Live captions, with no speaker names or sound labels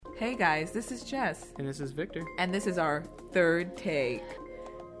Hey guys, this is Jess. And this is Victor. And this is our third take.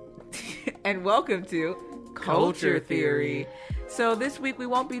 And welcome to Culture Theory. So this week we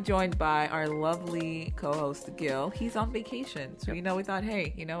won't be joined by our lovely co-host Gil. He's on vacation. So we thought,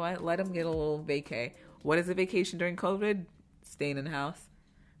 hey, you know what? Let him get a little vacay. What is a vacation during COVID? Staying in the house.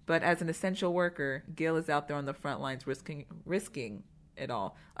 But as an essential worker, Gil is out there on the front lines risking it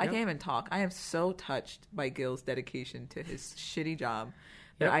all. I can't even talk. I am so touched by Gil's dedication to his shitty job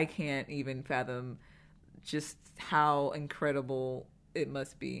that I can't even fathom just how incredible it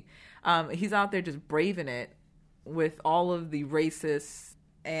must be. He's out there just braving it with all of the racist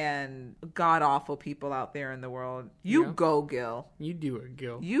and god-awful people out there in the world. Go, Gil. You do it,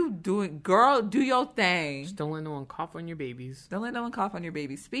 Gil. Girl, do your thing. Just don't let no one cough on your babies. Don't let no one cough on your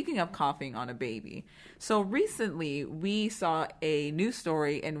baby. Speaking of coughing on a baby, so recently we saw a news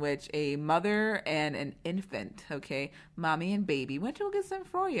story in which a mother and an infant, mommy and baby, went to go get some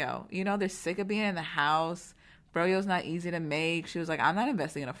froyo. They're sick of being in the house. Froyo's not easy to make. She was like, I'm not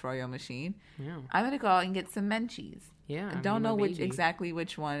investing in a froyo machine. Yeah. I'm going to go out and get some Menchies. Yeah. I don't know exactly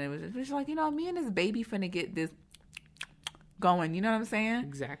which one. It was like, me and this baby finna get this going. You know what I'm saying?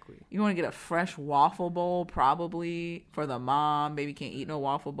 Exactly. You want to get a fresh waffle bowl, probably, for the mom. Baby can't eat no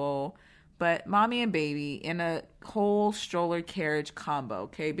waffle bowl. But mommy and baby in a whole stroller carriage combo,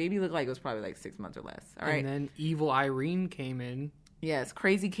 okay? Baby looked like it was probably like 6 months or less, all right? And then evil Irene came in. Yes,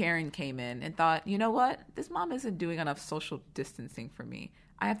 crazy Karen came in and thought, you know what? This mom isn't doing enough social distancing for me.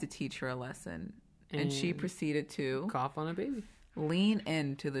 I have to teach her a lesson. And she proceeded to cough on a baby. Lean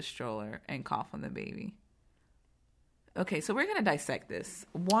into the stroller and cough on the baby. Okay, so we're going to dissect this.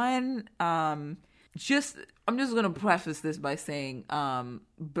 One, I'm just going to preface this by saying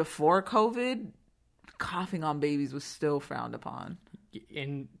before COVID, coughing on babies was still frowned upon.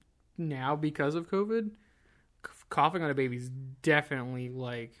 And now because of COVID, coughing on a baby is definitely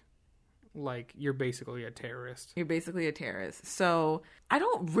like you're basically a terrorist. You're basically a terrorist. So I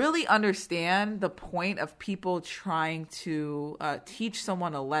don't really understand the point of people trying to teach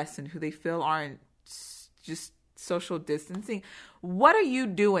someone a lesson who they feel aren't just social distancing. What are you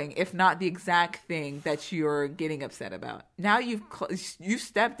doing if not the exact thing that you're getting upset about? Now you've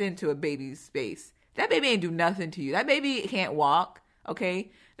stepped into a baby's space. That baby ain't do nothing to you. That baby can't walk,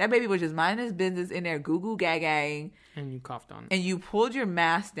 okay? That baby was just minding his business in there, goo-goo gagging. And you coughed on it. And you pulled your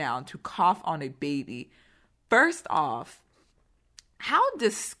mask down to cough on a baby. First off, how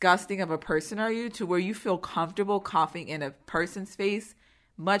disgusting of a person are you to where you feel comfortable coughing in a person's face,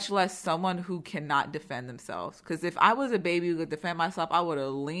 much less someone who cannot defend themselves? Because if I was a baby who could defend myself, I would have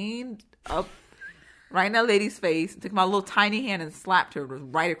leaned up right in that lady's face, took my little tiny hand and slapped her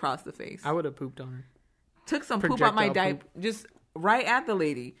right across the face. I would have pooped on her. Took some poop out my diaper. Just right at the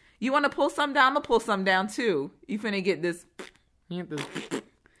lady. You want to pull some down? I'm going to pull some down too. You finna get this. You get this.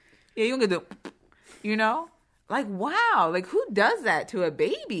 Yeah, you gonna get the, Like, wow. Like, who does that to a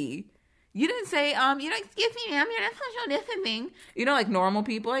baby? You didn't say, excuse me, ma'am, you're not social distancing. Like normal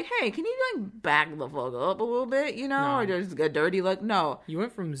people, like, hey, can you back the fuck up a little bit, No. Or just a dirty look? No. You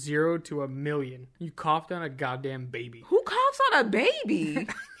went from 0 to 1,000,000. You coughed on a goddamn baby. Who coughs on a baby?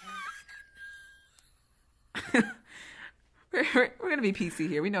 We're going to be PC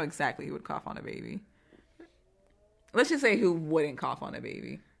here. We know exactly who would cough on a baby. Let's just say who wouldn't cough on a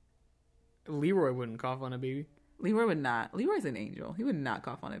baby. Leroy wouldn't cough on a baby. Leroy would not. Leroy's an angel. He would not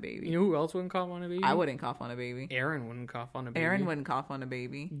cough on a baby. You know who else wouldn't cough on a baby? I wouldn't cough on a baby. Aaron wouldn't cough on a baby. Aaron wouldn't cough on a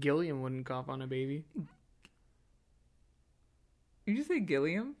baby. Gilliam wouldn't cough on a baby. You just say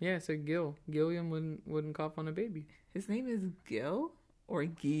Gilliam? Yeah, I said Gil. Gilliam wouldn't cough on a baby. His name is Gil or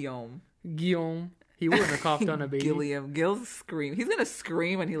Guillaume? Guillaume. He wouldn't have coughed on a baby. Gilliam. Gil's scream. He's going to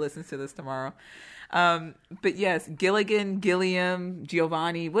scream when he listens to this tomorrow. But yes, Gilligan, Gilliam,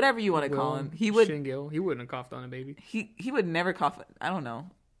 Giovanni, whatever you want to call him. He wouldn't have coughed on a baby. He would never cough. I don't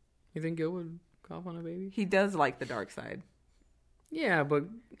know. You think Gil would cough on a baby? He does like the dark side. Yeah, but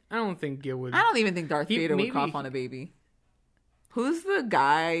I don't think Gil would. I don't even think Darth Vader would cough on a baby. Who's the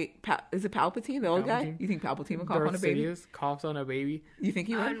guy? Is it Palpatine, the old guy? You think Palpatine would cough on a baby? Sidious coughs on a baby. You think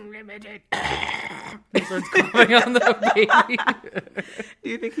he would? Unlimited. He starts coughing on the baby. Do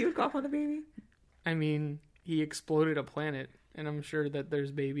you think he would cough on a baby? I mean, he exploded a planet, and I'm sure that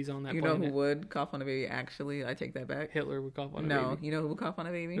there's babies on that planet. You know who would cough on a baby? Actually, I take that back. Hitler would cough on a baby. No, you know who would cough on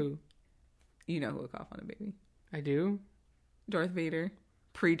a baby? Who? You know who would cough on a baby? I do? Darth Vader.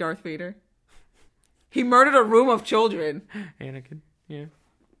 Pre-Darth Vader. He murdered a room of children. Anakin, yeah.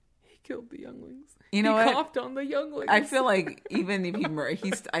 He killed the younglings. You know what? He coughed on the younglings. I feel like even if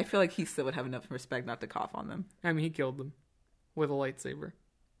I feel like he still would have enough respect not to cough on them. I mean, he killed them with a lightsaber.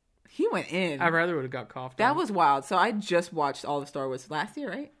 He went in. I rather would have got coughed That on. was wild. So I just watched all the Star Wars last year,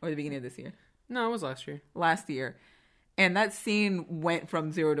 right? Or the beginning of this year? No, it was last year. Last year. And that scene went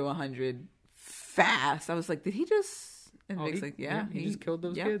from 0 to 100 fast. I was like, did he just... And Vic's like, yeah. He just killed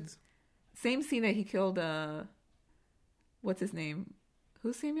those kids. Same scene that he killed, what's his name?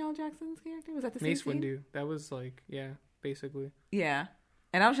 Who's Samuel L. Jackson's character? Was that the same Mace scene? Windu. That was like, yeah, basically. Yeah.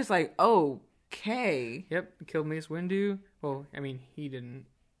 And I was just like, okay. Yep, killed Mace Windu. Well, I mean, he didn't.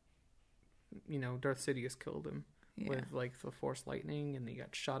 You know, Darth Sidious killed him with like the Force lightning, and he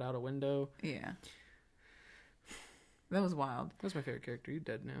got shot out a window. Yeah. That was wild. That's my favorite character. He's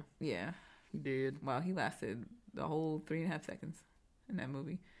dead now. Yeah. He did. Wow, he lasted the whole 3.5 seconds in that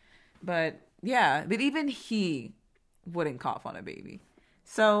movie. But yeah, but even he wouldn't cough on a baby.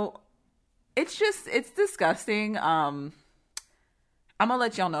 So it's disgusting. I'm gonna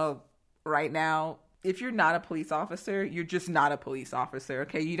let y'all know right now, if you're not a police officer, you're just not a police officer,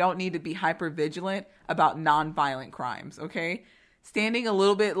 okay? You don't need to be hyper vigilant about non-violent crimes, okay? Standing a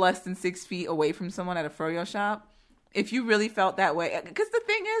little bit less than 6 feet away from someone at a froyo shop, if you really felt that way, because the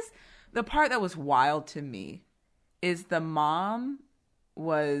thing is, the part that was wild to me is the mom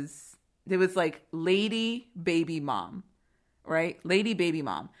there was like lady baby mom, right? Lady baby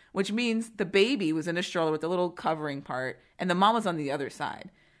mom, which means the baby was in a stroller with the little covering part and the mom was on the other side.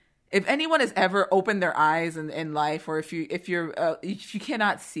 If anyone has ever opened their eyes in life, or if you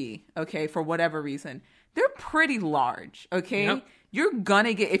cannot see, okay, for whatever reason, they're pretty large, okay? Yep. You're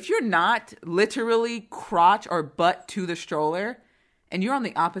gonna get, if you're not literally crotch or butt to the stroller and you're on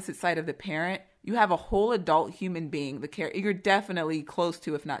the opposite side of the parent, you have a whole adult human being, you're definitely close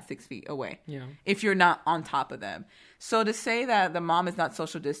to, if not 6 feet away. Yeah. If you're not on top of them. So to say that the mom is not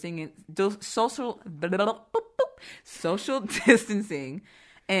social distancing,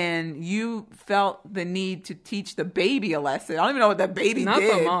 and you felt the need to teach the baby a lesson. I don't even know what that baby Not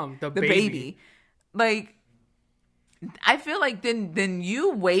did. the mom, the baby. Like, I feel like then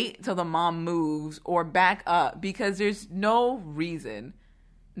you wait till the mom moves or back up, because there's no reason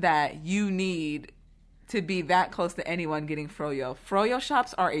that you need to be that close to anyone getting froyo. Froyo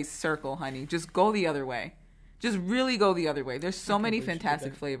shops are a circle, honey. Just go the other way. Just really go the other way. There's so many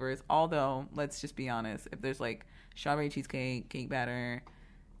fantastic flavors. Although, let's just be honest, if there's like strawberry cheesecake, cake batter,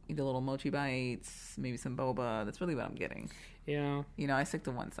 eat a little mochi bites, maybe some boba, that's really what I'm getting. Yeah. You know, I stick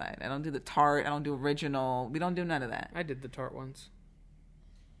to one side. I don't do the tart. I don't do original. We don't do none of that. I did the tart once.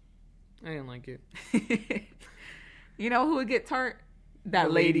 I didn't like it. You know who would get tart?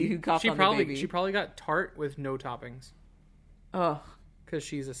 That lady who coughed on the baby. She probably got tart with no toppings. Ugh. Because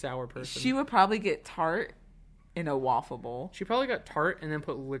she's a sour person. She would probably get tart in a waffle bowl. She probably got tart and then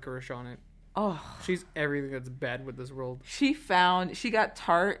put licorice on it. Oh. She's everything that's bad with this world. She got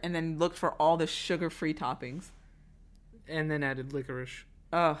tart and then looked for all the sugar-free toppings. And then added licorice.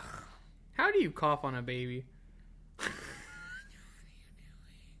 Ugh. How do you cough on a baby?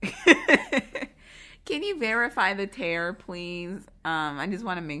 Can you verify the tear, please? I just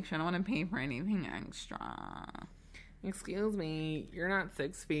want to make sure. I don't want to pay for anything extra. Excuse me, you're not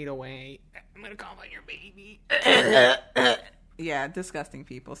 6 feet away. I'm gonna cough on your baby. Yeah, disgusting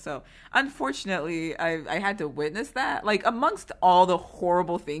people. So, unfortunately, I had to witness that. Like, amongst all the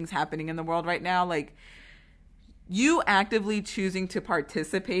horrible things happening in the world right now, like, you actively choosing to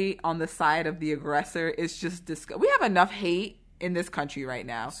participate on the side of the aggressor is just disgusting. We have enough hate in this country right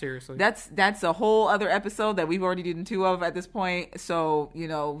now. Seriously. That's a whole other episode that we've already done 2 of at this point. So, you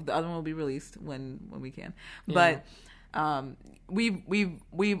know, the other one will be released when we can. Yeah. But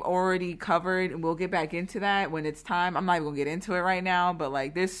we've already covered, and we'll get back into that when it's time. I'm not even gonna get into it right now, but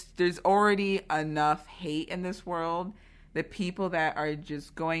like there's already enough hate in this world. The people that are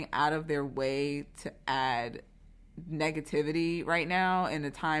just going out of their way to add negativity right now in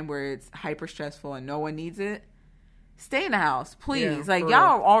a time where it's hyper stressful and no one needs it. Stay in the house, please. Yeah, like,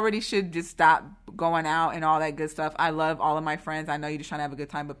 y'all already should just stop going out and all that good stuff. I love all of my friends. I know you're just trying to have a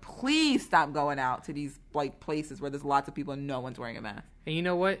good time, but please stop going out to these like places where there's lots of people and no one's wearing a mask. And you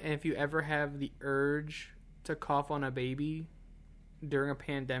know what? And if you ever have the urge to cough on a baby during a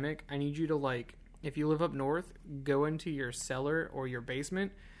pandemic, I need you to, like, if you live up north, go into your cellar or your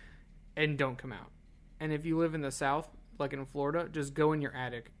basement and don't come out. And if you live in the south, like in Florida, just go in your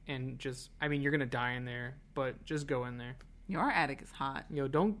attic and just, I mean, you're going to die in there, but just go in there. Your attic is hot. You know,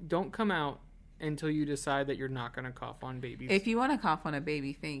 don't come out until you decide that you're not going to cough on babies. If you want to cough on a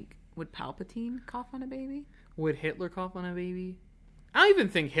baby, think, would Palpatine cough on a baby? Would Hitler cough on a baby? I don't even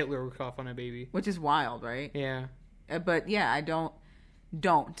think Hitler would cough on a baby. Which is wild, right? Yeah. But yeah, I don't.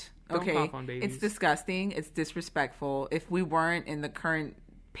 Don't okay? cough on babies. It's disgusting. It's disrespectful. If we weren't in the current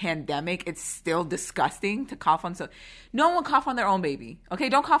pandemic, it's still disgusting to cough on. So no one cough on their own baby. Okay,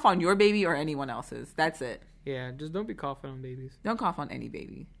 don't cough on your baby or anyone else's. That's it. Yeah, just don't be coughing on babies. Don't cough on any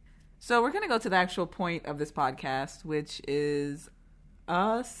baby. So we're going to go to the actual point of this podcast, which is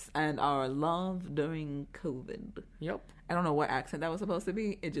us and our love during COVID. Yep. I don't know what accent that was supposed to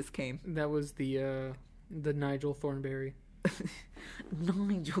be. It just came. That was the Nigel Thornberry.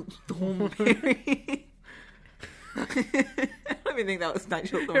 Nigel Thornberry. I don't even think that was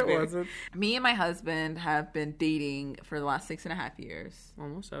Nigel Thornberry. It wasn't. Me and my husband have been dating for the last 6.5 years.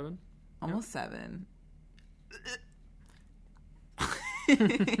 Almost 7. Almost 7.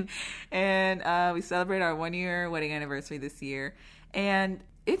 And we celebrate our 1-year wedding anniversary this year. And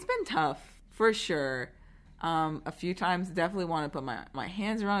it's been tough, for sure. A few times, definitely want to put my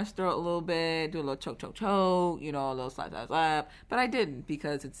hands around his throat a little bit, do a little choke, a little slap. But I didn't,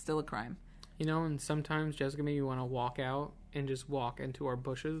 because it's still a crime. You know, and sometimes Jessica made me want to walk out and just walk into our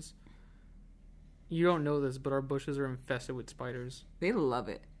bushes. You don't know this, but our bushes are infested with spiders. They love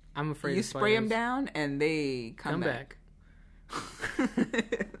it. I'm afraid you of spiders. spray them down, and they come back.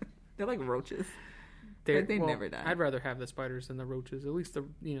 They're like roaches. They never die. I'd rather have the spiders than the roaches. At least the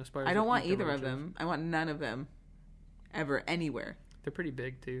spiders. I don't want either of them. I want none of them, ever, anywhere. They're pretty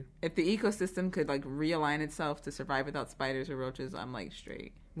big too. If the ecosystem could like realign itself to survive without spiders or roaches, I'm like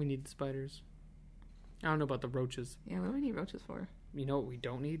straight. We need the spiders. I don't know about the roaches. Yeah, what do we need roaches for? You know what we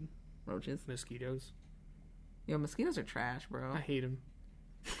don't need? Roaches. Mosquitoes. Yo, mosquitoes are trash, bro. I hate them.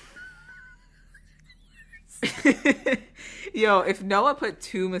 Yo, if Noah put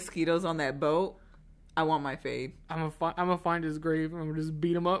 2 mosquitoes on that boat, I want my fade. I'm gonna find his grave. I'm gonna just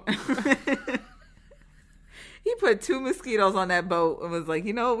beat him up. He put 2 mosquitoes on that boat and was like,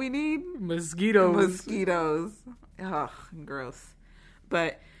 you know what we need? Mosquitoes. Ugh, gross.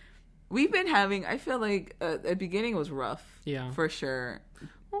 But we've been having, I feel like the beginning was rough. Yeah. For sure.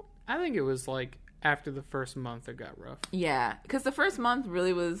 Well, I think it was like after the first month it got rough. Yeah. Because the first month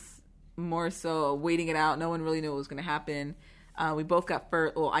really was more so waiting it out. No one really knew what was going to happen. We both got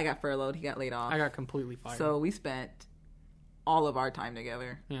I got furloughed. He got laid off. I got completely fired. So we spent all of our time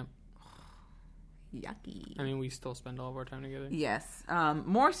together. Yeah. Yucky. I mean, we still spend all of our time together. Yes.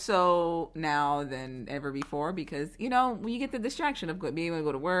 More so now than ever before because, when you get the distraction of being able to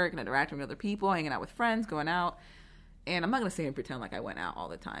go to work and interacting with other people, hanging out with friends, going out. And I'm not going to sit and pretend like I went out all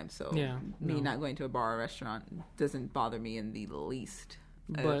the time. So not going to a bar or restaurant doesn't bother me in the least.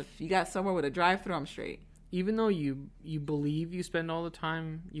 But if you got somewhere with a drive-thru, I'm straight. Even though you believe you spend all the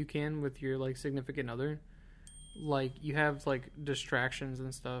time you can with your, like, significant other, like, you have, like, distractions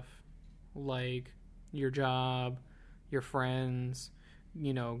and stuff. Like your job, your friends,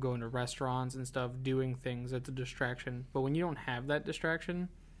 going to restaurants and stuff, doing things. That's a distraction. But when you don't have that distraction,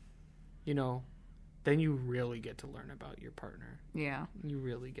 then you really get to learn about your partner. Yeah. You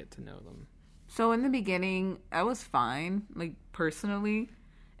really get to know them. So in the beginning, I was fine, like, personally,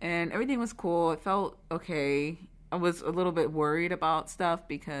 and everything was cool. It felt okay. I was a little bit worried about stuff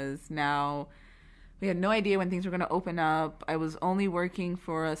because now we had no idea when things were going to open up. I was only working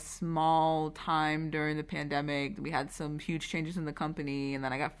for a small time during the pandemic. We had some huge changes in the company, and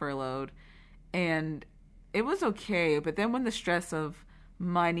then I got furloughed. And it was okay. But then when the stress of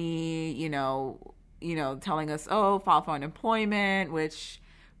money, telling us, file for unemployment, which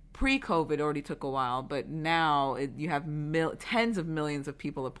pre-COVID already took a while, but now you have tens of millions of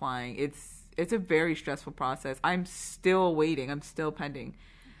people applying. It's a very stressful process. I'm still waiting. I'm still pending.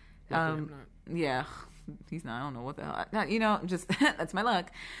 Yeah, he's not. I don't know what the hell. Just that's my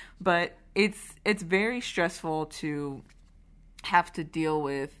luck. But it's very stressful to have to deal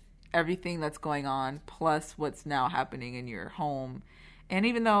with everything that's going on, plus what's now happening in your home. And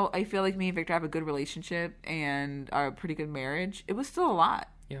even though I feel like me and Victor have a good relationship and are a pretty good marriage, it was still a lot.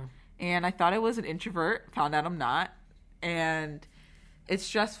 Yeah. And I thought I was an introvert. Found out I'm not. And it's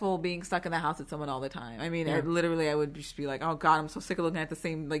stressful being stuck in the house with someone all the time. I mean, I would just be like, oh, God, I'm so sick of looking at the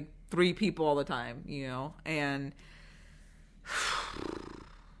same, 3 people all the time, And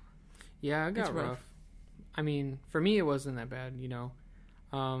yeah, it got rough. I mean, for me, it wasn't that bad,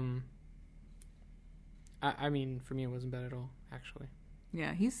 I mean, for me, it wasn't bad at all, actually.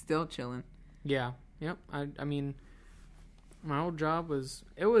 Yeah, he's still chilling. Yeah. Yep. I mean, my old job was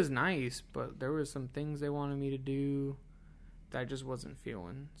nice, but there were some things they wanted me to do that I just wasn't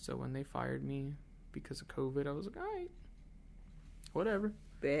feeling. So when they fired me because of COVID, I was like, all right, whatever.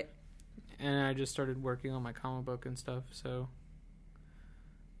 Bet. And I just started working on my comic book and stuff. So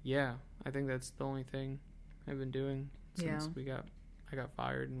yeah, I think that's the only thing I've been doing since I got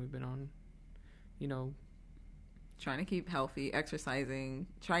fired, and we've been on, trying to keep healthy, exercising,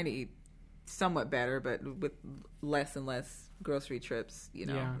 trying to eat somewhat better, but with less and less grocery trips, you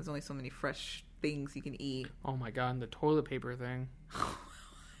know, Yeah. there's only so many fresh things you can eat. Oh my god, and the toilet paper thing.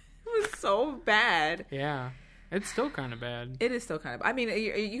 It was so bad. Yeah. It's still kind of bad. It is still kind of. I mean,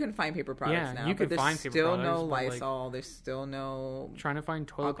 you can find paper products now. You can but find there's paper still products, no but, Lysol. There's still no. Trying to find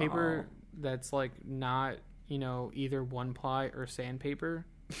toilet alcohol. paper that's like not, you know, either one ply or sandpaper.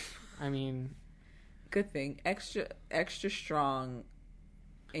 I mean, Good thing. Extra strong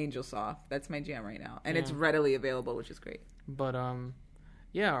Angel Soft. That's my jam right now. And it's Yeah. readily available, which is great. but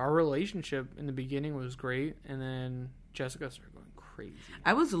yeah, our relationship in the beginning was great, and then Jessica started going crazy.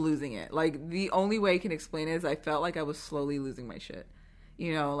 I was losing it. Like, the only way I can explain it is I felt like I was slowly losing my shit.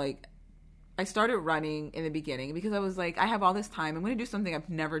 You know, like, I started running in the beginning because I was like, I have all this time. I'm going to do something I've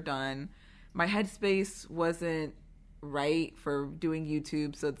never done. My headspace wasn't right for doing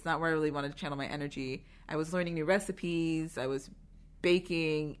YouTube, so it's not where I really wanted to channel my energy. I was learning new recipes. I was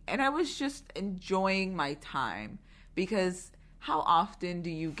baking, and I was just enjoying my time because how often do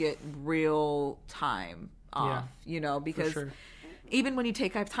you get real time off? Yeah, You know, because sure. even when you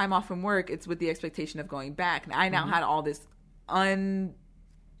take time off from work, it's with the expectation of going back. And I now had all this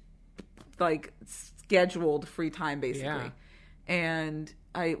scheduled free time basically. Yeah. And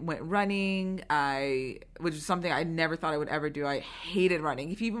I went running, which is something I never thought I would ever do. I hated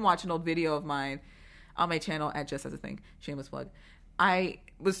running. If you even watch an old video of mine on my channel at Just As a Thing, shameless plug, I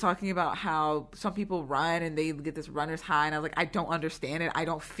was talking about how some people run and they get this runner's high, and I was like, I don't understand it. I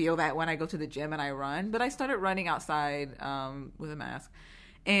don't feel that when I go to the gym and I run. But I started running outside with a mask,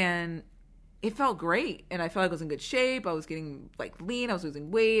 and it felt great. And I felt like I was in good shape. I was getting like lean. I was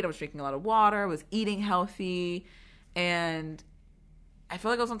losing weight. I was drinking a lot of water. I was eating healthy, and I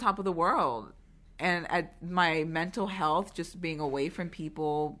felt like I was on top of the world. And at my mental health, just being away from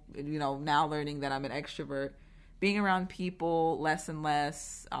people, you know, now learning that I'm an extrovert, being around people less and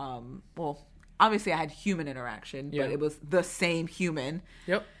less. Well, obviously I had human interaction, Yeah. but it was the same human.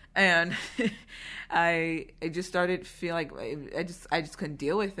 Yep. And I just started feeling like I just couldn't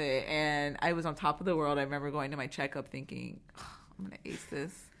deal with it. And I was on top of the world. I remember going to my checkup thinking, I'm going to ace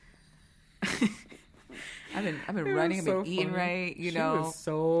this. I've been running, I've been eating right, you know. She was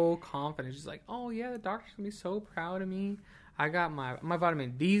so confident. She's like, "Oh yeah, the doctor's gonna be so proud of me. I got my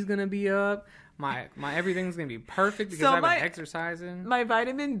vitamin D's gonna be up. My everything's gonna be perfect because So I've been exercising." My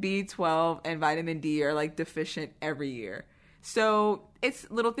vitamin B12 and vitamin D are like deficient every year. So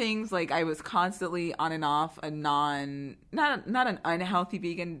it's little things like I was constantly on and off a not an unhealthy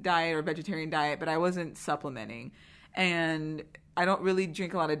vegan diet or vegetarian diet, but I wasn't supplementing. And I don't really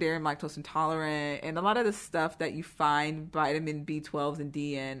drink a lot of dairy. I'm lactose intolerant. And a lot of the stuff that you find vitamin B12s and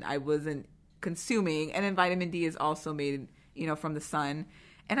D in, I wasn't consuming. And then vitamin D is also made, you know, from the sun.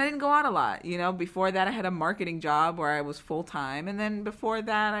 And I didn't go out a lot. You know, before that I had a marketing job where I was full-time. And then before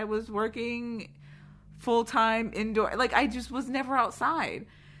that I was working full-time indoor. Like, I just was never outside.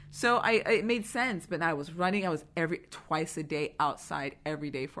 So it made sense. But I was running. I was twice a day outside every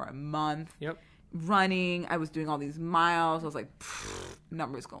day for a month. Yep. Running. I was doing all these miles. I was like,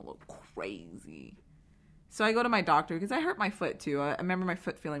 numbers gonna look crazy. So I go to my doctor because I hurt my foot too. I remember my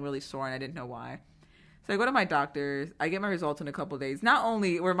foot feeling really sore and I didn't know why. So I go to my doctor. I get my results in a couple of days. Not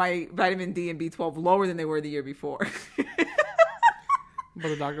only were my vitamin D and B12 lower than they were the year before, But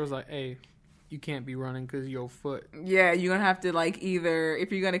the doctor was like, "Hey, you can't be running because your foot." yeah, you're gonna have to either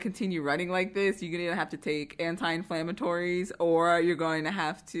if you're gonna continue running like this, you're gonna have to take anti-inflammatories, or you're going to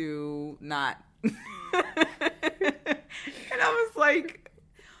have to not. And I was like,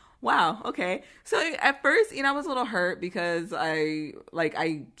 wow, okay. So at first, you know, I was a little hurt because I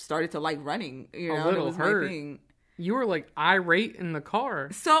started to like running, you know, little it was hurt. my thing. You were like irate in the car.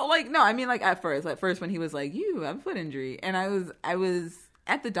 So no, I mean at first when he was like, you have a foot injury, and I was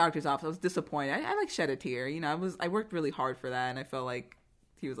at the doctor's office, I was disappointed. I like shed a tear, you know, I worked really hard for that, and I felt like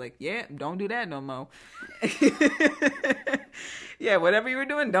he was like, yeah, don't do that no more. Yeah, whatever you were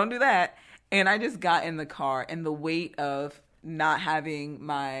doing, don't do that. And I just got in the car, and the weight of not having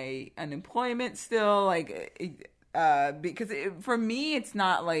my unemployment still, because for me, it's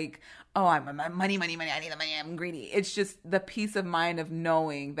not like, oh, I'm money, I need the money, I'm greedy. It's just the peace of mind of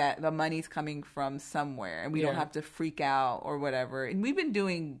knowing that the money's coming from somewhere, and we don't have to freak out or whatever. And we've been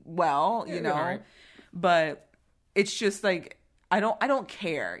doing well, you know, right. But it's just like, I don't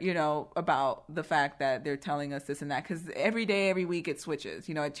care, you know, about the fact that they're telling us this and that, because every day, every week it switches,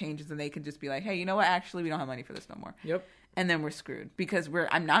 you know, it changes, and they can just be like, hey, you know what? Actually, we don't have money for this no more. Yep. And then we're screwed because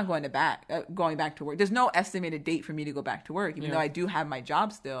I'm not going back to work. There's no estimated date for me to go back to work, even though I do have my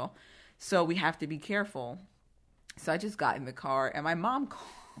job still. So we have to be careful. So I just got in the car, and my mom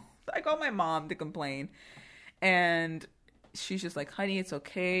called. I called my mom to complain, and she's just like, honey, it's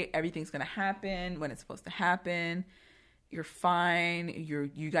okay. Everything's going to happen when it's supposed to happen. You're fine.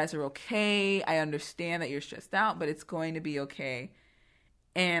 You guys are okay. I understand that you're stressed out, but it's going to be okay.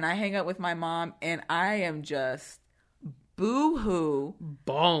 And I hang out with my mom, and I am just boo-hoo.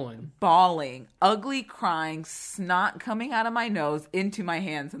 Bawling. Ugly crying. Snot coming out of my nose into my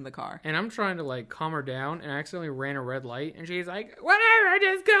hands in the car. And I'm trying to, like, calm her down, and I accidentally ran a red light, and she's like, whatever,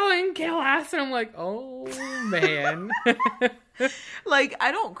 just go and kill us. And I'm like, oh, man. Like,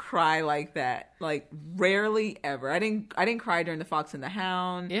 I don't cry like that. Like, rarely ever. I didn't cry during The Fox and the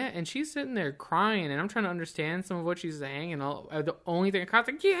Hound. Yeah, and she's sitting there crying, and I'm trying to understand some of what she's saying, and the only thing I caught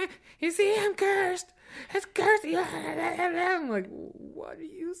like, yeah, you see, I'm cursed. It's cursed. I'm like, what are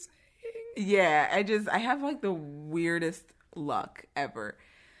you saying? Yeah, I have like the weirdest luck ever.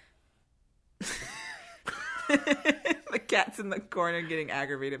 The cat's in the corner getting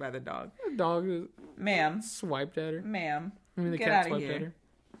aggravated by the dog. The dog is Ma'am. swiped at her. Ma'am. I mean, the Get cat out of swiped here. at her.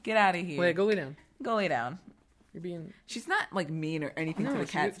 Get out of here. Wait, go lay down. Go lay down. You're being... She's not like mean or anything to No, the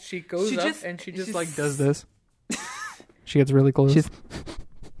cat. she goes up just, and she just she's- like does this. She gets really close. She's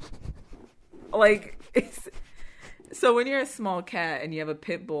like, so when you're a small cat and you have a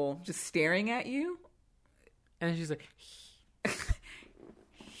pit bull just staring at you, and she's like,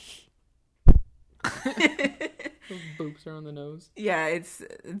 boobs are on the nose. yeah, it's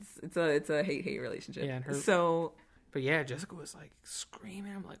a hate relationship. Yeah, and her- so But yeah, Jessica was like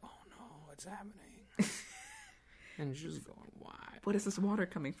screaming. I'm like, oh no, what's happening? And she's going, why? what is this water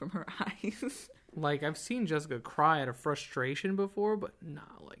coming from her eyes? Like, I've seen Jessica cry out of frustration before, but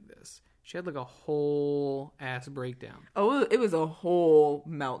not like this. She had like a whole ass breakdown. Oh, it was a whole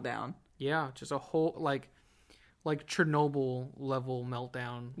meltdown. Yeah, just a whole like Chernobyl level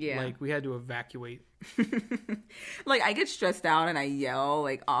meltdown. Yeah. Like we had to evacuate. Like, I get stressed out and I yell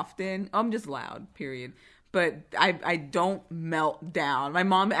like often. I'm just loud, period. But I don't melt down. My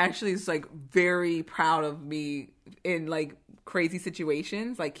mom actually is like very proud of me in like crazy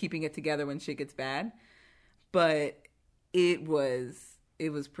situations, like keeping it together when shit gets bad. But it was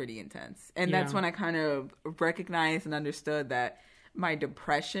pretty intense. And that's Yeah. when I kind of recognized and understood that my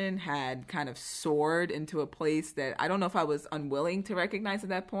depression had kind of soared into a place that I don't know if I was unwilling to recognize at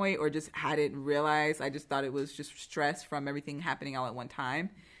that point or just hadn't realized. I just thought it was just stress from everything happening all at one time.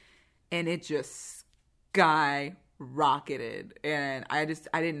 And it just skyrocketed. And I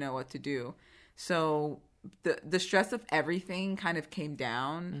didn't know what to do. So the stress of everything kind of came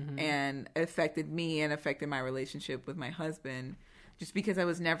down and affected me and affected my relationship with my husband. Just because I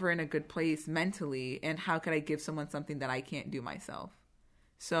was never in a good place mentally, and how could I give someone something that I can't do myself?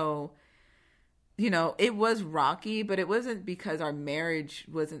 So, it was rocky, but it wasn't because our marriage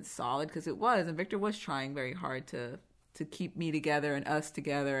wasn't solid, because it was, and Victor was trying very hard to keep me together and us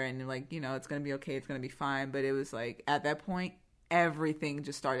together, and like, it's going to be okay, it's going to be fine. But it was like, at that point, everything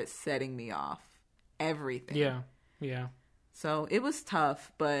just started setting me off. Everything. Yeah. So it was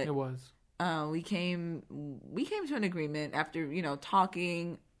tough, but It was. we came to an agreement after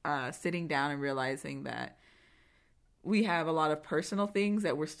talking, sitting down and realizing that we have a lot of personal things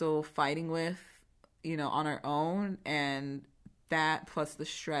that we're still fighting with, on our own, and that plus the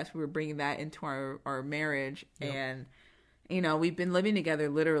stress, we were bringing that into our marriage. Yep. And we've been living together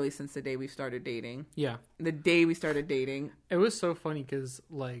literally since the day we started dating. Yeah. The day we started dating. It was so funny because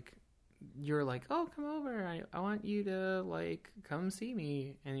like you're like, oh, come over. I want you to like come see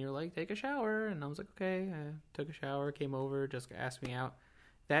me, and you're like, take a shower, and I was like, okay. I took a shower, came over. Jessica asked me out.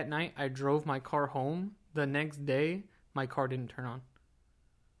 That night, I drove my car home. The next day, my car didn't turn on.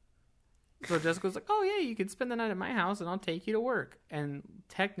 So Jessica was like, oh yeah, you can spend the night at my house, and I'll take you to work. And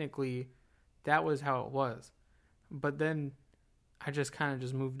technically, that was how it was. But then, I just kind of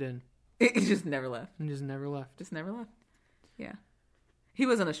just moved in. It just never left. And just never left. Just never left. Yeah. He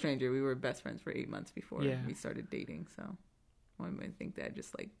wasn't a stranger. We were best friends for 8 months before we started dating. So one might think that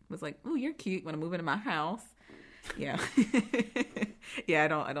just like was like, oh, you're cute. Want to move into my house? Yeah. Yeah, I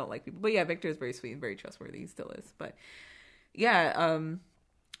don't like people. But yeah, Victor is very sweet and very trustworthy. He still is. But yeah,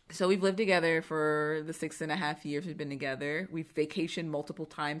 so we've lived together for the 6.5 years we've been together. We've vacationed multiple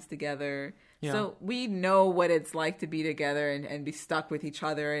times together. Yeah. So we know what it's like to be together and be stuck with each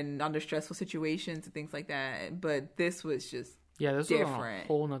other and under stressful situations and things like that. But this was just this different. was on a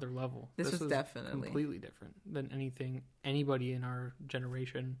whole nother level. This was definitely completely different than anything anybody in our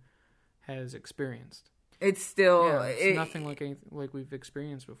generation has experienced. It's still it's nothing like we've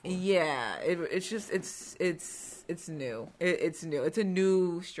experienced before. Yeah, it's just it's new. It's new. It's a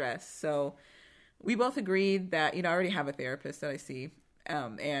new stress. So we both agreed that I already have a therapist that I see.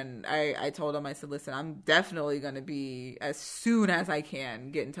 And I told him, I said, listen, I'm definitely going to be, as soon as I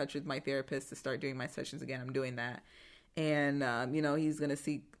can, get in touch with my therapist to start doing my sessions again. I'm doing that. and he's gonna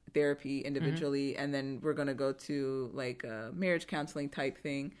seek therapy individually, and then we're gonna go to like a marriage counseling type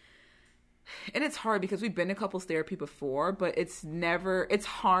thing. And it's hard because we've been to couples therapy before, but it's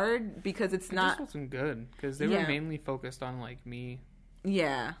hard because it just wasn't good because they were mainly focused on like me.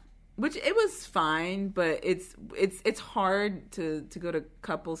 Yeah. Which it was fine, but it's hard to go to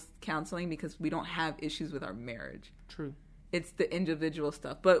couples counseling because we don't have issues with our marriage. True. It's the individual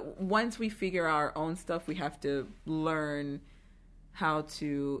stuff. But once we figure out our own stuff, we have to learn how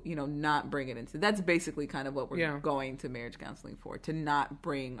to, not bring it into. That's basically kind of what we're going to marriage counseling for, to not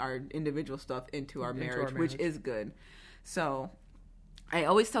bring our individual stuff into our marriage, which is good. So I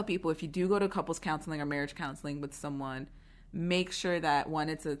always tell people, if you do go to couples counseling or marriage counseling with someone, make sure that, one,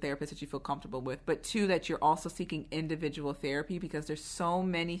 it's a therapist that you feel comfortable with, but two, that you're also seeking individual therapy, because there's so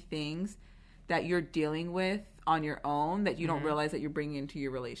many things that you're dealing with on your own that you don't realize that you're bringing into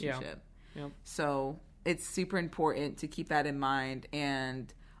your relationship. Yeah. So it's super important to keep that in mind,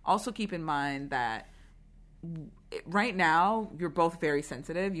 and also keep in mind that right now you're both very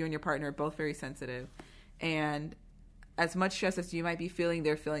sensitive. You and your partner are both very sensitive, and as much stress as you might be feeling,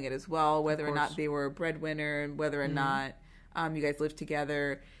 they're feeling it as well, whether or not they were a breadwinner, and whether or not you guys live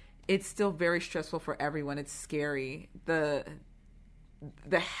together. It's still very stressful for everyone. It's scary. The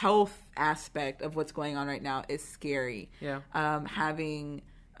health aspect of what's going on right now is scary. Yeah. Having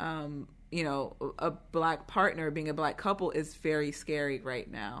a black partner, being a black couple, is very scary right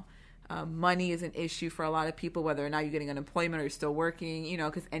now. Money is an issue for a lot of people, whether or not you're getting unemployment or you're still working,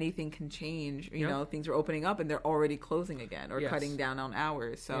 because anything can change. Things are opening up and they're already closing again, or cutting down on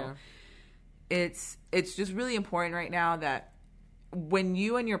hours. So it's just really important right now that when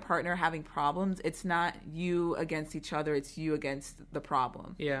you and your partner are having problems, it's not you against each other, it's you against the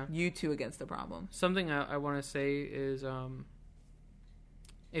problem. Yeah. You two against the problem. Something I want to say is,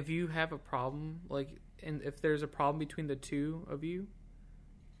 if you have a problem, and if there's a problem between the two of you,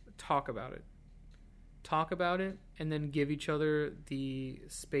 talk about it. Talk about it, and then give each other the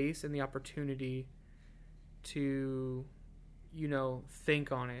space and the opportunity to,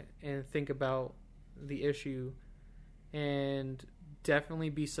 think on it and think about the issue, and definitely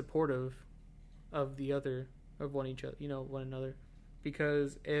be supportive of one another.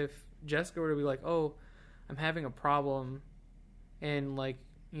 Because if Jessica were to be like, "Oh, I'm having a problem," and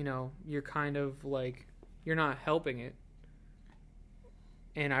you're kind of like, you're not helping it,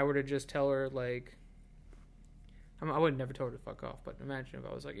 and I were to just tell her I would never tell her to fuck off, but imagine if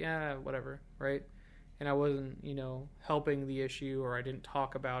I was like, yeah, whatever, right? And I wasn't, helping the issue, or I didn't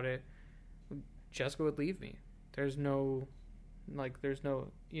talk about it, Jessica would leave me. There's no, no ifs,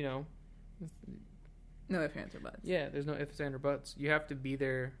 ands, or buts. Yeah, there's no ifs, ands, or buts. You have to be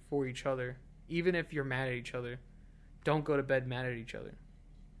there for each other. Even if you're mad at each other, don't go to bed mad at each other.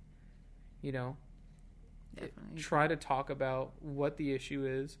 Definitely. Try to talk about what the issue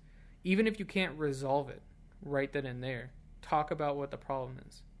is. Even if you can't resolve it right then and there, talk about what the problem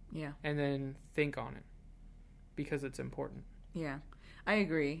is. Yeah. And then think on it, because it's important. Yeah, I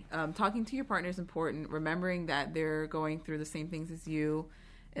agree. Talking to your partner is important. Remembering that they're going through the same things as you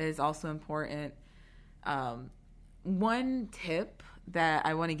is also important. One tip that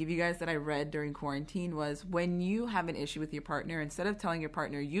I want to give you guys that I read during quarantine was, when you have an issue with your partner, instead of telling your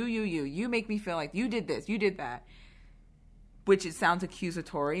partner, you make me feel like you did this, you did that, which it sounds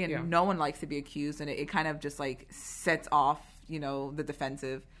accusatory, and no one likes to be accused, and it kind of just sets off, the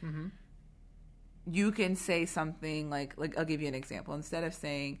defensive. Mm-hmm. You can say something like I'll give you an example. Instead of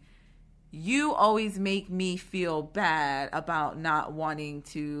saying, "You always make me feel bad about not wanting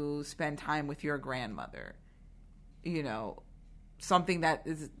to spend time with your grandmother," something that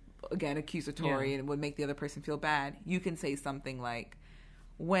is, again, accusatory and would make the other person feel bad. You can say something like,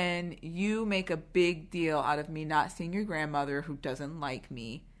 "When you make a big deal out of me not seeing your grandmother who doesn't like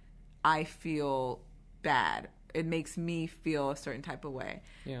me, I feel bad. It makes me feel a certain type of way."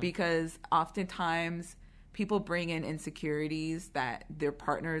 Yeah. Because oftentimes people bring in insecurities that their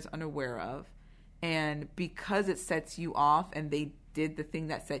partner is unaware of. And because it sets you off, and they did the thing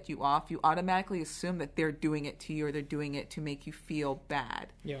that set you off, you automatically assume that they're doing it to you, or they're doing it to make you feel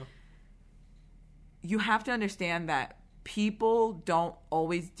bad. Yeah. You have to understand that people don't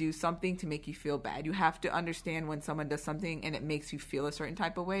always do something to make you feel bad. You have to understand when someone does something and it makes you feel a certain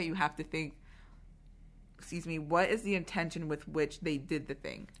type of way. You have to think, what is the intention with which they did the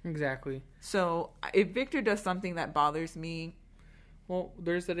thing? Exactly. So if Victor does something that bothers me... Well,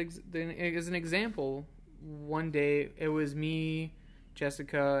 there's that as an example. One day, it was me,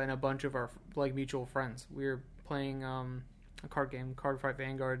 Jessica, and a bunch of our mutual friends. We were playing a card game, Cardfight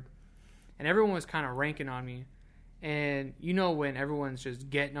Vanguard, and everyone was kind of ranking on me. And when everyone's just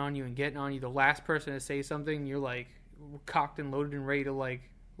getting on you, the last person to say something, you're like cocked and loaded and ready to like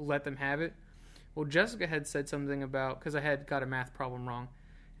let them have it. Well, Jessica had said something about, because I had got a math problem wrong,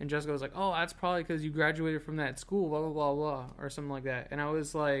 and Jessica was like, "Oh, that's probably because you graduated from that school, blah blah blah blah," or something like that. And I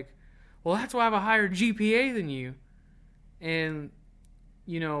was like, "Well, that's why I have a higher GPA than you." And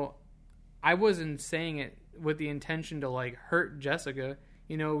you know, I wasn't saying it with the intention to like hurt Jessica.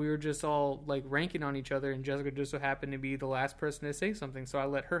 You know, we were just all like ranking on each other, and Jessica just so happened to be the last person to say something, so I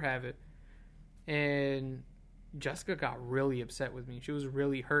let her have it. And Jessica got really upset with me. She was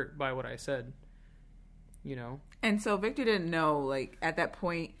really hurt by what I said. You know? And so Victor didn't know, like, at that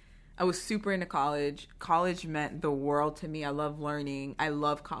point, I was super into college. College meant the world to me. I love learning. I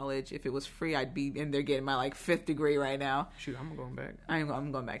love college. If it was free, I'd be in there getting my, like, 5th degree right now. Shoot, I'm going back.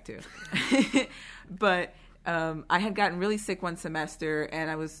 I'm going back, too. But I had gotten really sick one semester, and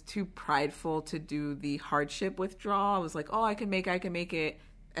I was too prideful to do the hardship withdrawal. I was like, oh, I can make it.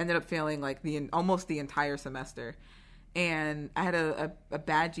 Ended up failing, like, almost the entire semester. And I had a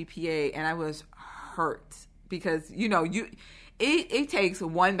bad GPA, and I was hurt because it takes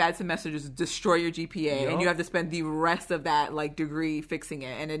one bad semester to just destroy your GPA, and you have to spend the rest of that like degree fixing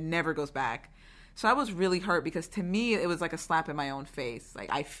it, and it never goes back. So I was really hurt because to me it was like a slap in my own face, like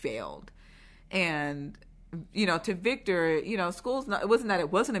I failed. And to Victor, school's not, it wasn't that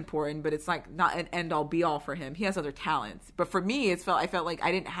it wasn't important, but it's like not an end all be all for him. He has other talents, but for me I felt like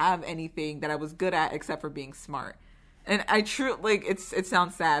I didn't have anything that I was good at except for being smart. And I it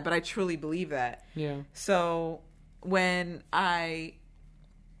sounds sad, but I truly believe that. Yeah. So when when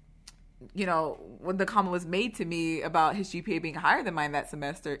the comment was made to me about his GPA being higher than mine that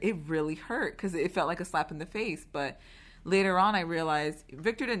semester, it really hurt because it felt like a slap in the face. But later on, I realized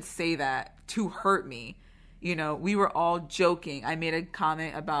Victor didn't say that to hurt me. We were all joking. I made a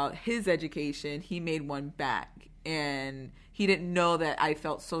comment about his education. He made one back. And he didn't know that I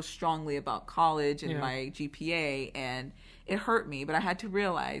felt so strongly about college and my GPA, and it hurt me. But I had to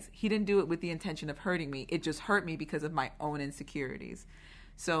realize he didn't do it with the intention of hurting me. It just hurt me because of my own insecurities.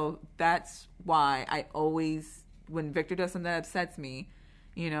 So that's why I always, when Victor does something that upsets me,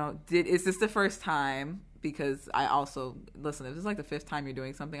 is this the first time? Because I also, listen, if this is like the 5th time you're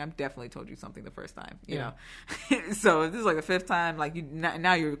doing something, I've definitely told you something the first time, you know? So if this is like the 5th time, like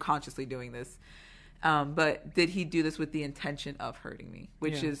now you're consciously doing this. But did he do this with the intention of hurting me?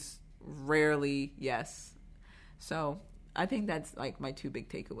 Which is rarely yes. So I think that's like my 2 big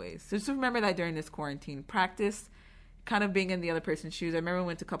takeaways. So just remember that during this quarantine, practice kind of being in the other person's shoes. I remember we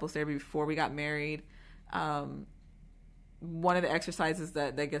went to couples therapy before we got married. One of the exercises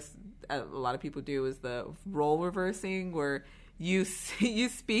that I guess a lot of people do is the role reversing, where you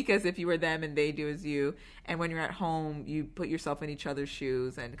speak as if you were them and they do as you. And when you're at home, you put yourself in each other's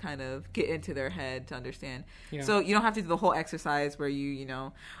shoes and kind of get into their head to understand. Yeah. So you don't have to do the whole exercise where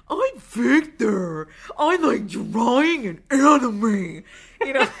I'm Victor. I like drawing and anime.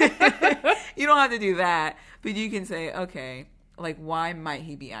 You don't have to do that. But you can say, okay, like, why might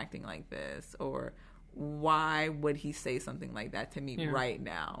he be acting like this? Or why would he say something like that to me right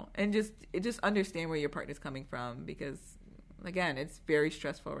now? And just understand where your partner's coming from, because again, it's very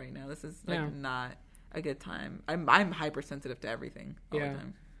stressful right now. This is not a good time. I'm hypersensitive to everything all the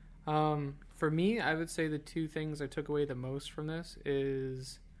time. For me, I would say the 2 things I took away the most from this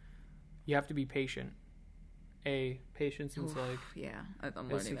is you have to be patient. Patience is I'm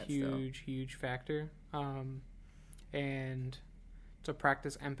learning that still. It's a huge factor. And to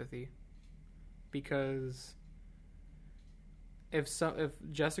practice empathy, because if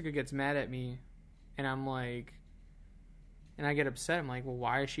Jessica gets mad at me and I'm like, and I get upset, I'm like, well,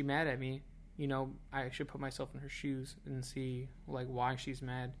 why is she mad at me? I should put myself in her shoes and see, like, why she's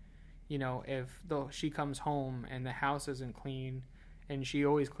mad. If she comes home and the house isn't clean, and she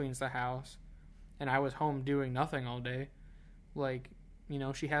always cleans the house, and I was home doing nothing all day, like,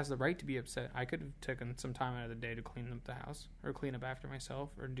 she has the right to be upset. I could have taken some time out of the day to clean up the house, or clean up after myself,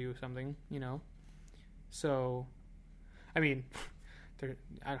 or do something, So, I mean,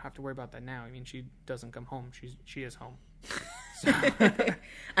 I don't have to worry about that now. I mean, she doesn't come home. She is home. So.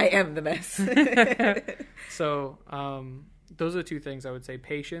 I am the mess. So, those are 2 things I would say.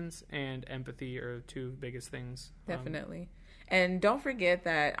 Patience and empathy are 2 biggest things. Definitely. And don't forget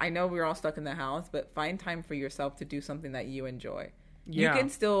that, I know we're all stuck in the house, but find time for yourself to do something that you enjoy. Yeah. You can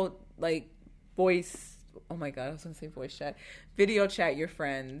still, like, voice chat, video chat your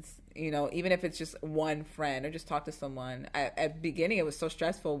friends, even if it's just one friend, or just talk to someone. At the beginning, it was so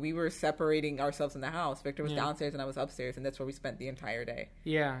stressful. We were separating ourselves in the house. Victor was downstairs and I was upstairs, and that's where we spent the entire day.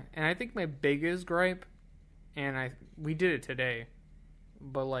 Yeah, and I think my biggest gripe, and we did it today,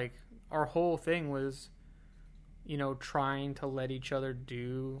 but, like, our whole thing was trying to let each other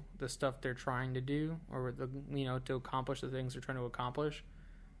do the stuff they're trying to do, or to accomplish the things they're trying to accomplish.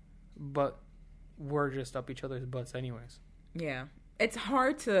 But we're just up each other's butts anyways. Yeah. It's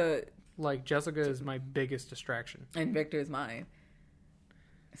hard to... Like, Jessica is my biggest distraction. And Victor is mine.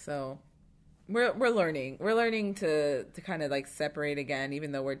 So, we're learning. We're learning to kind of, like, separate again,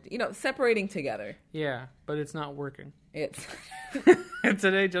 even though we're, separating together. Yeah, but it's not working. It's... And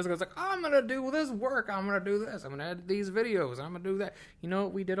today, Jessica's like, I'm going to do this work. I'm going to do this. I'm going to edit these videos. I'm going to do that. You know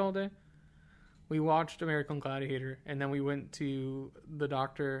what we did all day? We watched American Gladiator, and then we went to the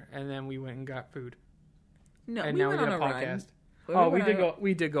doctor, and then we went and got food. No, and we now went we did on a podcast. Run.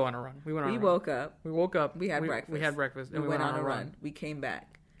 We did go on a run. We woke up. We woke up. We had breakfast. We had breakfast. And we went on a run. We came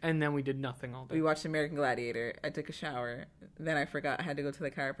back. And then we did nothing all day. We watched American Gladiator. I took a shower. Then I forgot I had to go to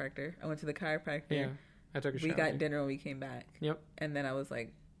the chiropractor. I went to the chiropractor. Yeah, I took a shower. We got dinner when we came back. Yep. And then I was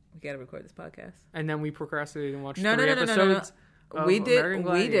like, we got to record this podcast. And then we procrastinated and watched 3 No. episodes. We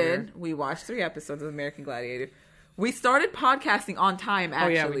did. We watched 3 episodes of American Gladiator. We started podcasting on time,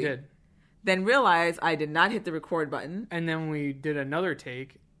 actually. Oh, yeah, we did. Then realized I did not hit the record button. And then we did another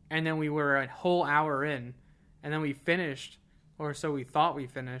take. And then we were a whole hour in. And then we finished. Or so we thought we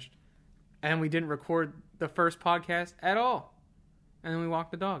finished. And we didn't record the first podcast at all. And then we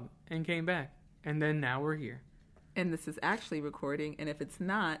walked the dog and came back. And then now we're here. And this is actually recording. And if it's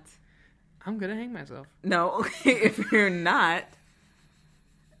not... I'm going to hang myself. No, if you're not...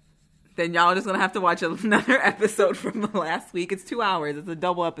 then y'all are just going to have to watch another episode from last week. It's 2 hours. It's a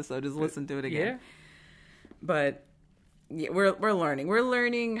double episode. Just listen to it again. Yeah. But yeah, we're learning. We're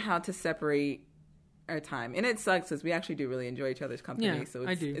learning how to separate our time. And it sucks because we actually do really enjoy each other's company. Yeah, so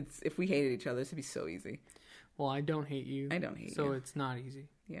I do. It's, if we hated each other, it'd be so easy. Well, I don't hate you. I don't hate you. So it's not easy.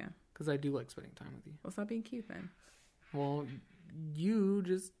 Yeah. Because I do like spending time with you. Well, stop being cute then. Well, you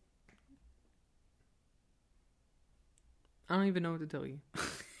just... I don't even know what to tell you.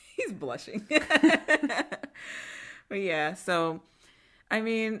 He's blushing. But yeah, so, I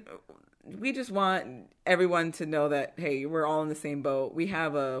mean, we just want everyone to know that, hey, we're all in the same boat. We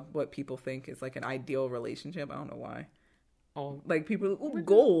have what people think is like an ideal relationship. I don't know why. Oh, like people,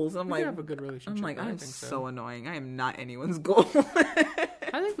 goals. I'm like, have a good relationship. I'm like, I'm so. so annoying. I am not anyone's goal.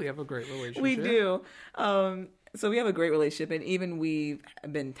 I think we have a great relationship. We do. So we have a great relationship, and even we've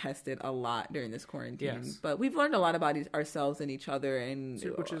been tested a lot during this quarantine. Yes. But we've learned a lot about ourselves and each other, and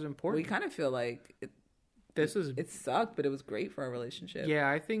which is important. We kind of feel like it sucked, but it was great for our relationship. Yeah,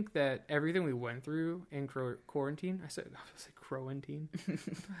 I think that everything we went through in quarantine. I said quarantine. What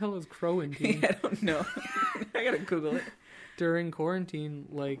the hell is quarantine? I don't know. I gotta Google it. During quarantine,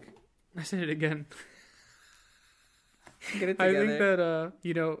 like I said it again. Get it together. I think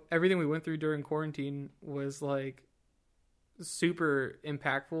that everything we went through during quarantine was like super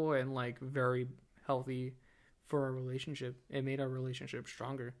impactful and like very healthy for our relationship. It made our relationship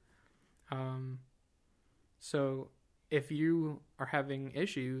stronger. So if you are having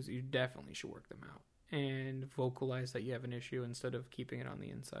issues, you definitely should work them out and vocalize that you have an issue instead of keeping it on the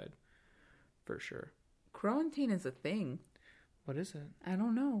inside. For sure. Quarantine is a thing. What is it? I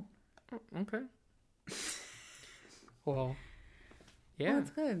don't know. Oh, okay. Well, yeah. Well,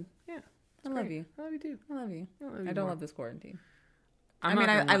 that's good. Yeah. I love you. I love you too. I love you. I don't love this quarantine.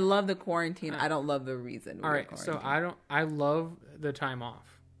 I love the quarantine. I don't love the reason. All right. So I love the time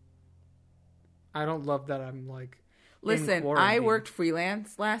off. I don't love that I'm like. Listen, I worked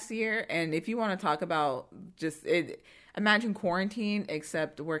freelance last year, and if you want to talk about imagine quarantine,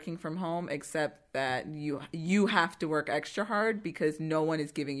 except working from home, except that you have to work extra hard because no one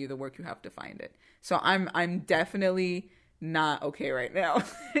is giving you the work. You have to find it. So I'm definitely not okay right now.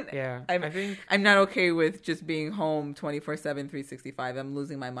 Yeah, I think I'm not okay with just being home 24/7, 365. I'm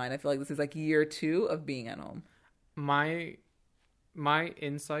losing my mind. I feel like this is like year 2 of being at home. My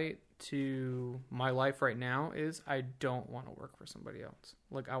insight to my life right now is I don't want to work for somebody else.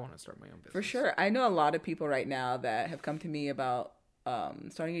 Like I want to start my own business. For sure. I know a lot of people right now that have come to me about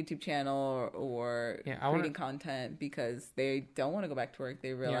starting a YouTube channel or creating content because they don't want to go back to work.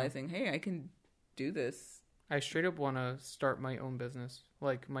 They're realizing, hey, I can do this. I straight up want to start my own business,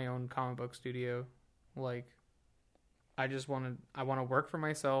 like my own comic book studio. Like I want to work for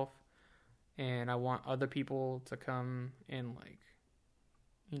myself, and I want other people to come and like,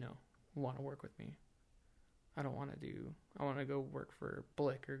 want to work with me. I want to go work for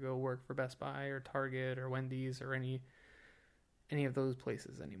Blick or go work for Best Buy or Target or Wendy's or any of those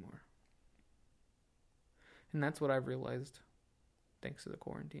places anymore. And that's what I've realized thanks to the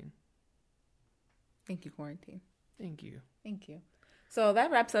quarantine. Thank you, quarantine. Thank you. Thank you. So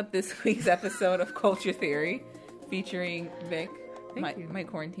that wraps up this week's episode of Culture Theory featuring Vic, my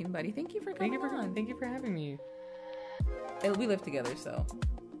quarantine buddy. Thank you for coming on. Thank you for having me. And we live together, so.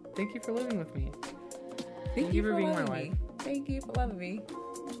 Thank you for living with me. Thank you for being my loving wife. me. Thank you for loving me.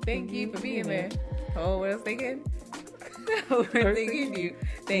 Thank you for being there. Oh, what else thinking? We're thinking you.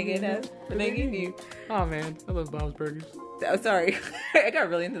 Thinking us. Thinking you. Oh, man. I love Bob's Burgers. Oh, sorry. I got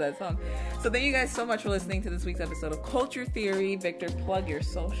really into that song. So thank you guys so much for listening to this week's episode of Culture Theory. Victor, plug your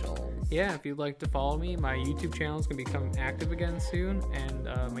socials. Yeah, if you'd like to follow me, my YouTube channel is going to become active again soon. And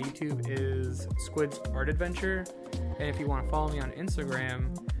my YouTube is Squid's Art Adventure. And if you want to follow me on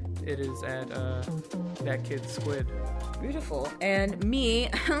Instagram, it is at That Kid Squid. Beautiful. And me,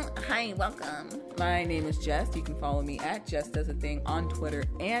 hi, welcome. My name is Jess. You can follow me at Jess Does a Thing on Twitter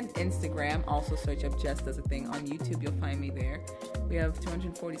and Instagram. Also search up Jess Does a Thing on YouTube. You'll find me there. We have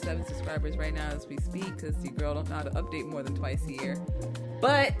 247 subscribers right now as we speak because your girl don't know how to update more than twice a year.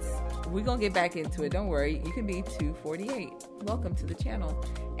 But we're going to get back into it. Don't worry. You can be 248. Welcome to the channel.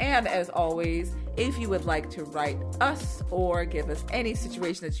 And as always, if you would like to write us or give us any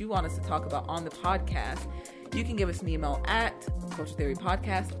situation that you want us to talk about on the podcast, you can give us an email at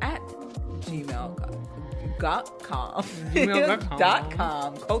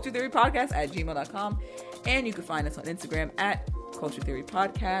culturetheorypodcast@gmail.com. culturetheorypodcast@gmail.com. And you can find us on Instagram at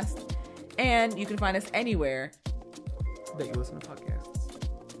culturetheorypodcast. And you can find us anywhere that you listen to podcasts.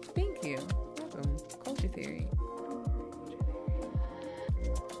 Thank you. Welcome. Culture Theory.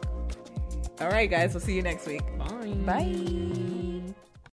 All right, guys. We'll see you next week. Bye. Bye.